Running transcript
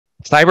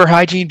Cyber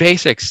hygiene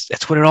basics.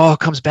 That's what it all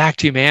comes back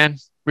to, man.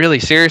 Really,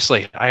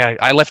 seriously.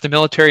 I left the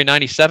military in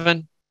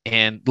 97,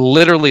 and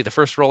literally the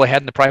first role I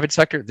had in the private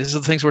sector, this is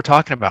the things we're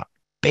talking about.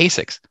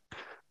 Basics.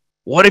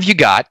 What have you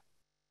got?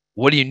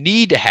 What do you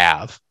need to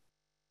have?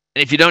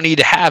 And if you don't need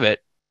to have it,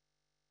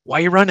 why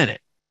are you running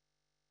it?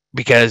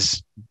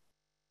 Because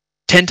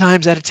 10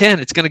 times out of 10,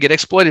 it's going to get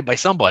exploited by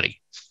somebody.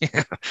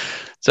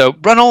 So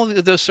run all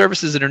of those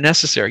services that are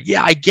necessary.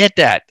 Yeah, I get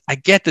that. I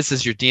get this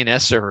is your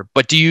DNS server,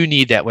 but do you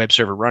need that web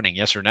server running?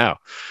 Yes or no?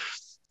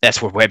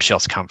 That's where web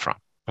shells come from.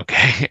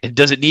 Okay. And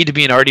does it need to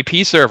be an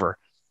RDP server?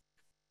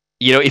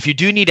 You know, if you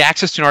do need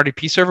access to an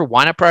RDP server,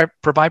 why not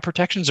provide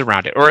protections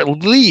around it? Or at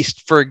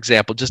least, for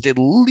example, just at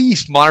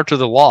least monitor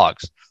the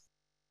logs.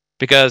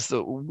 Because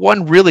the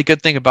one really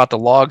good thing about the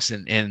logs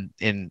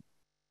in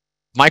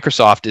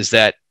Microsoft is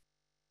that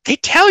they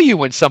tell you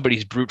when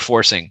somebody's brute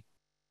forcing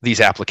these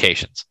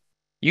applications.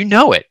 You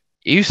know it.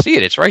 You see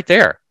it. It's right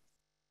there.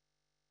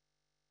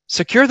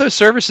 Secure those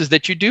services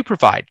that you do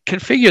provide.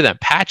 Configure them,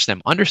 patch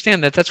them,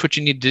 understand that that's what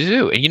you need to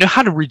do. And you know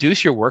how to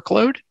reduce your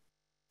workload?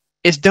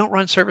 Is don't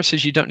run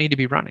services you don't need to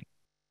be running.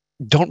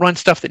 Don't run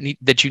stuff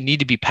that you need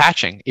to be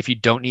patching if you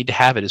don't need to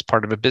have it as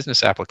part of a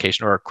business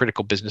application or a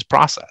critical business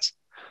process.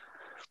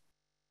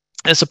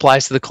 This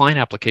applies to the client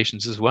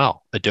applications as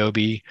well.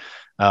 Adobe,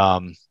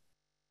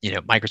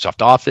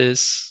 Microsoft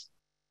Office,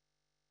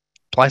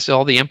 applies to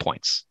all the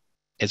endpoints,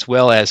 as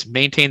well as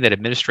maintain that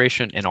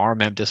administration and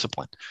RMM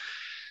discipline.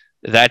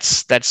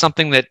 That's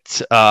something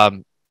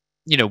that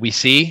we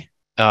see,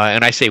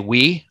 and I say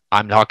we.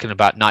 I'm talking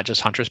about not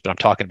just Huntress, but I'm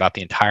talking about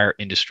the entire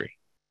industry.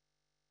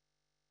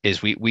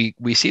 Is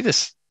we see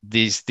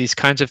these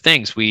kinds of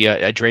things.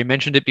 Dre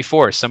mentioned it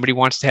before. If somebody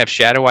wants to have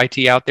shadow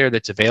IT out there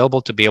that's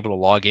available to be able to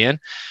log in.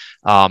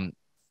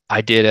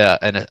 I did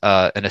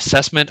an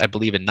assessment, I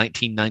believe, in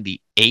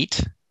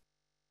 1998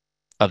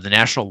 of the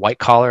National White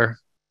Collar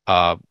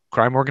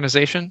Crime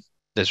Organization.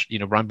 That's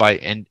run by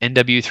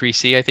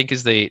NW3C, I think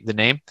is the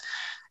name.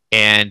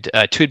 And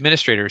two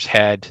administrators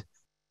had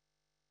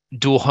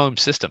dual home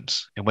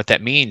systems, and what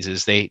that means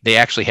is they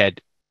actually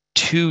had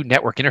two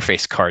network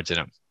interface cards in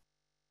them.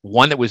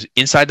 One that was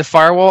inside the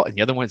firewall, and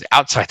the other one was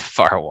outside the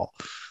firewall.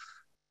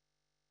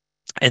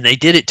 And they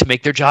did it to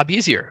make their job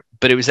easier.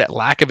 But it was that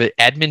lack of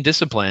admin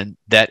discipline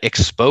that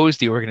exposed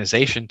the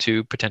organization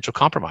to potential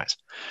compromise.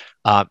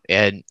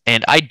 And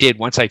I did,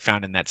 once I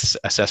found in that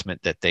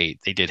assessment that they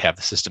did have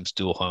the systems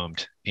dual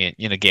homed. And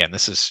again,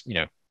 this is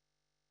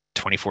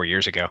 24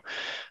 years ago.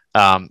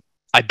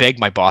 I begged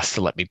my boss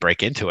to let me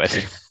break into it.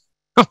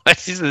 He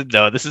said,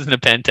 no, this isn't a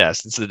pen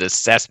test. This is an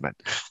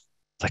assessment.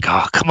 It's like,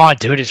 oh, come on,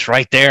 dude, it's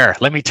right there.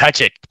 Let me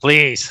touch it,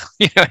 please.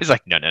 He's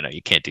like, no,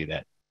 you can't do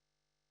that.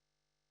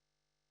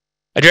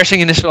 Addressing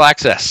initial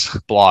access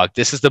blog.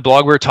 This is the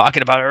blog we were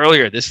talking about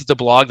earlier. This is the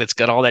blog that's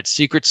got all that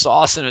secret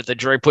sauce in it that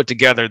Dre put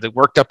together that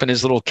worked up in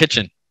his little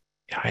kitchen.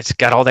 It's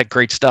got all that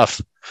great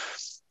stuff.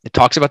 It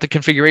talks about the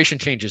configuration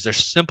changes.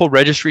 There's simple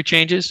registry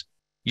changes.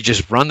 You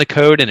just run the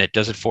code and it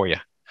does it for you.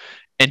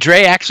 And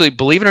Dre actually,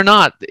 believe it or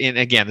not, and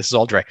again, this is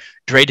all Dre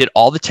did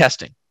all the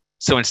testing.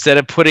 So instead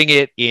of putting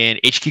it in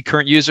HKey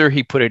current user,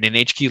 he put it in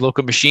HKey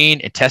local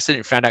machine and tested it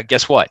and found out,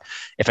 guess what?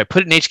 If I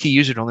put it in HKey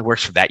user, it only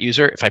works for that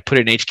user. If I put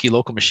it in HKey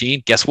local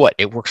machine, guess what?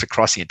 It works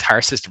across the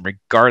entire system,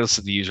 regardless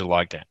of the user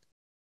logged in.